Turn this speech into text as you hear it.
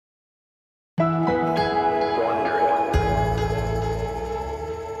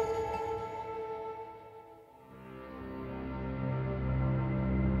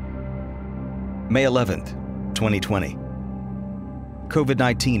May 11th, 2020.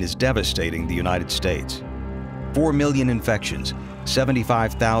 COVID-19 is devastating the United States. 4 million infections,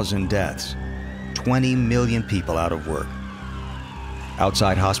 75,000 deaths, 20 million people out of work.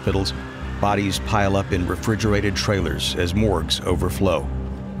 Outside hospitals, bodies pile up in refrigerated trailers as morgues overflow.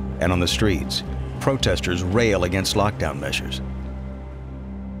 And on the streets, protesters rail against lockdown measures.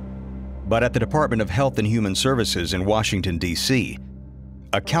 But at the Department of Health and Human Services in Washington, D.C.,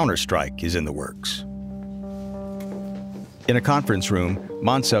 a counterstrike is in the works. In a conference room,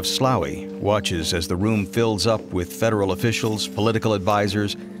 Moncef Slaoui watches as the room fills up with federal officials, political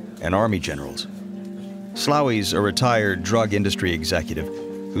advisors, and army generals. Slaoui's a retired drug industry executive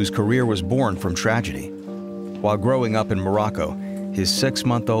whose career was born from tragedy. While growing up in Morocco, his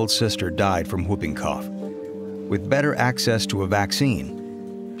 6-month-old sister died from whooping cough. With better access to a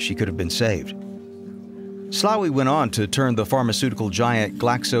vaccine, she could have been saved. Slaoui went on to turn the pharmaceutical giant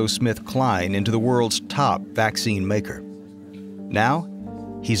GlaxoSmithKline into the world's top vaccine maker. Now,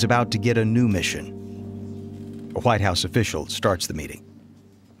 he's about to get a new mission. A White House official starts the meeting.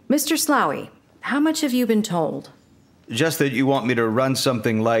 Mr. Slaoui, how much have you been told? Just that you want me to run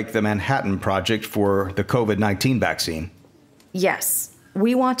something like the Manhattan Project for the COVID-19 vaccine. Yes.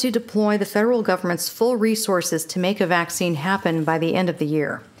 We want to deploy the federal government's full resources to make a vaccine happen by the end of the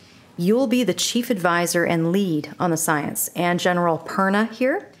year. You'll be the chief advisor and lead on the science, and General Perna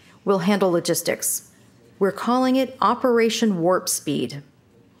here will handle logistics. We're calling it Operation Warp Speed.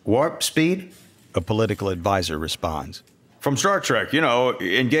 Warp Speed? A political advisor responds. From Star Trek,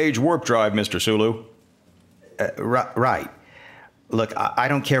 engage warp drive, Mr. Sulu. Right. Look, I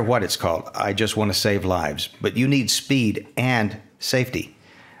don't care what it's called. I just want to save lives. But you need speed and safety.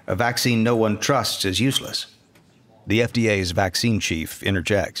 A vaccine no one trusts is useless. The FDA's vaccine chief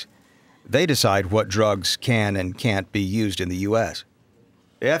interjects. They decide what drugs can and can't be used in the U.S.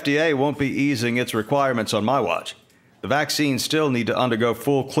 The FDA won't be easing its requirements on my watch. The vaccines still need to undergo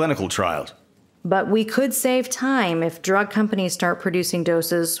full clinical trials. But we could save time if drug companies start producing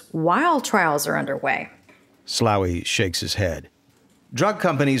doses while trials are underway. Slaoui shakes his head. Drug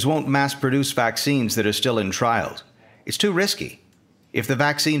companies won't mass-produce vaccines that are still in trials. It's too risky. If the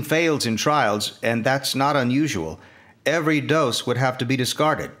vaccine fails in trials, and that's not unusual, every dose would have to be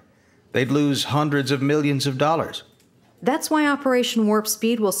discarded. They'd lose hundreds of millions of dollars. That's why Operation Warp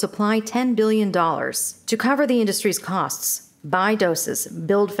Speed will supply $10 billion to cover the industry's costs, buy doses,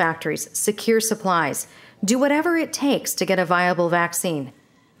 build factories, secure supplies, do whatever it takes to get a viable vaccine,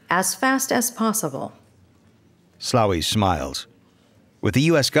 as fast as possible. Slaoui smiles. With the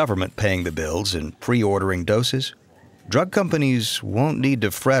U.S. government paying the bills and pre-ordering doses, drug companies won't need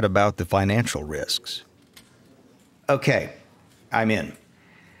to fret about the financial risks. Okay, I'm in.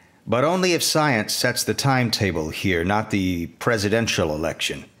 But only if science sets the timetable here, not the presidential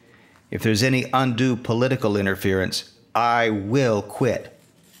election. If there's any undue political interference, I will quit.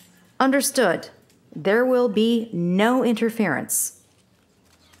 Understood. There will be no interference.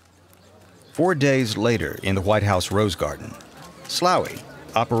 4 days later, in the White House Rose Garden, Slaoui,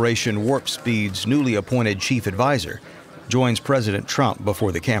 Operation Warp Speed's newly appointed chief advisor, joins President Trump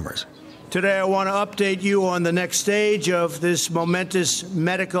before the cameras. Today, I want to update you on the next stage of this momentous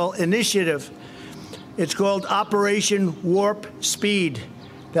medical initiative. It's called Operation Warp Speed.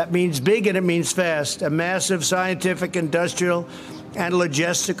 That means big and it means fast. A massive scientific, industrial, and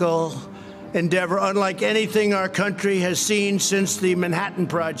logistical endeavor unlike anything our country has seen since the Manhattan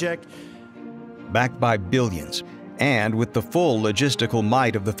Project. Backed by billions, and with the full logistical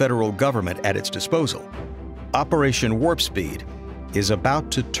might of the federal government at its disposal, Operation Warp Speed is about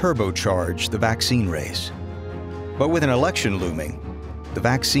to turbocharge the vaccine race. But with an election looming, the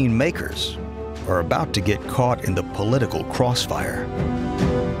vaccine makers are about to get caught in the political crossfire.